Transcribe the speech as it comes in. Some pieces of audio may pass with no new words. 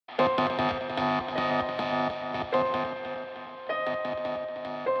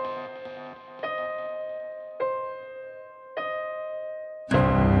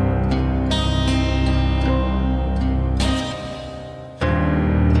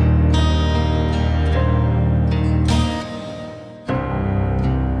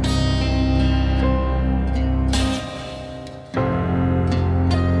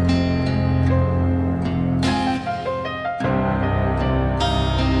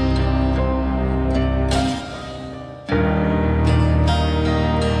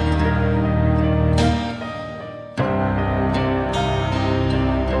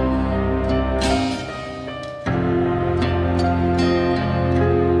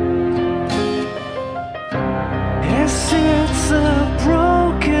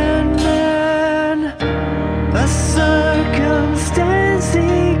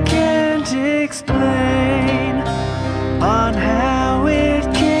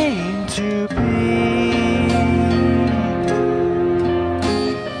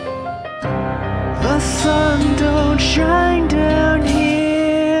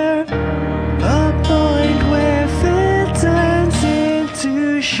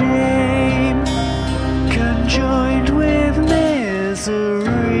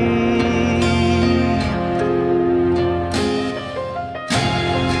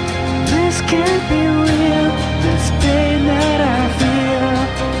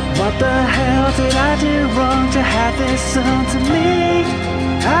listen to me.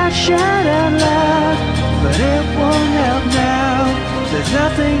 I shout out loud, but it won't help now. There's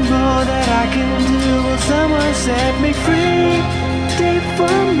nothing more that I can do. Will someone set me free? Deep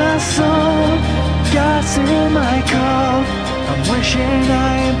from my soul, God's in my call. I'm wishing,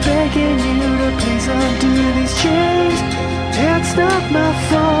 I am begging you to please undo these chains. It's not my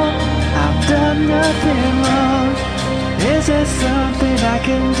fault, I've done nothing wrong. Is there something I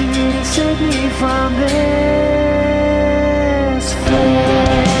can do to save me from this fate?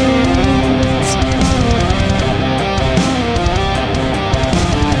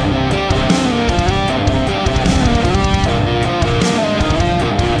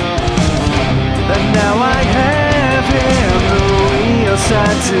 And now I have him, the wheels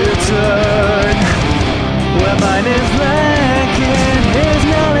start to turn. Where mine is lacking, his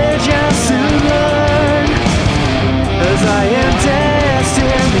knowledge has to learn. As I am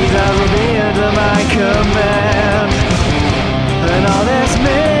destined, these eyes will be under my command. And all that's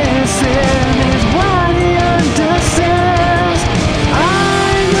missing is what he understands.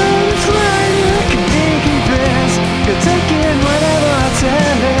 I know it's right, I can be convinced. You're taking whatever I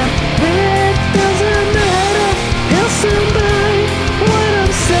tell him. It doesn't matter, he'll soon buy what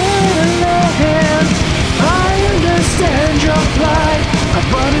I'm selling. I understand your plight, I'm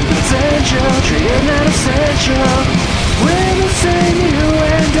running potential, treating that essential. We're the same, you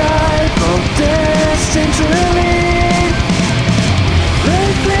and I, both destined to lead. They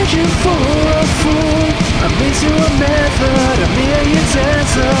played you for a fool, a means to a method, a mere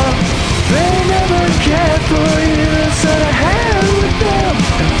utensil. They never cared for you, so to hell with them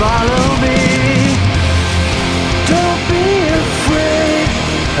and follow me. Don't be afraid,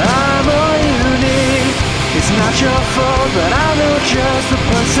 I'm all you need. It's not your fault, but I know just the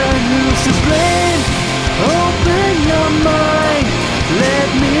person who's to blame. Open your mind, let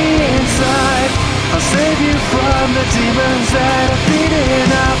me inside. I'll save you from the demons that are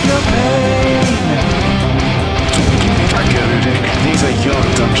feeding off your pain. Girudì, these are your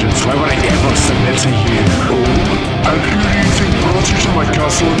dungeons. Why would I ever submit to you? Oh, and who do you think brought you to my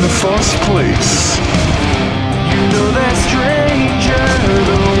castle in the first place? You know that stranger,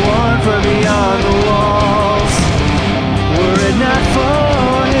 the one from beyond the walls. Were it not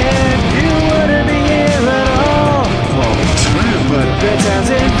for him, you wouldn't be here at all. Well, true, but The town's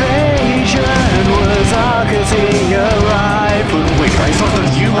invasion was all 'cause he arrived. But wait, I thought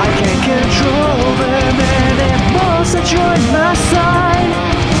that you I were... can't control them anymore, so join my side.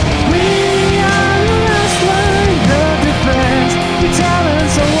 We are the last line of defense. Your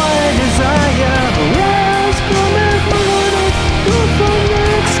talents are what I desire. Rise from that morning, go for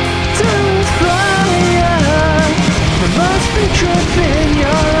next. Talents fire. There must be truth in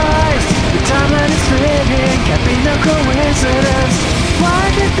your eyes. The timeline is fading, can't be no coincidence. Why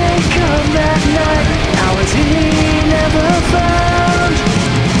did they come that night? How was he never found?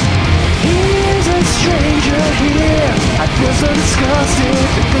 He is a stranger here. I feel so disgusted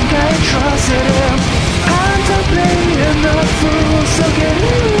to think I trusted him. I'm done playing the fool, so get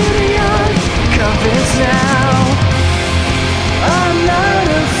really on. Convinced now, I'm not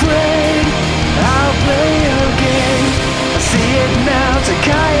afraid. I'll play your game. I see it now.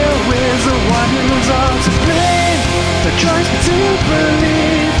 Takaya is the one who's all to blame. The choice to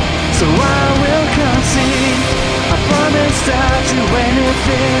believe, so I will concede. I promised I'd do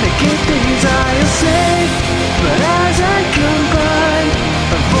anything to keep these eyes safe. But as I combine,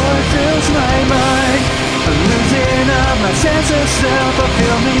 a void fills my mind. I'm losing up my sense of self, I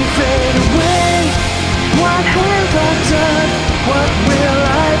feel me fade away. What have I done? What will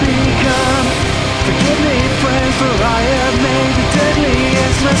I become? Forgive me, friends, for I have made the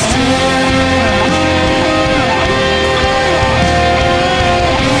deadliest mistake.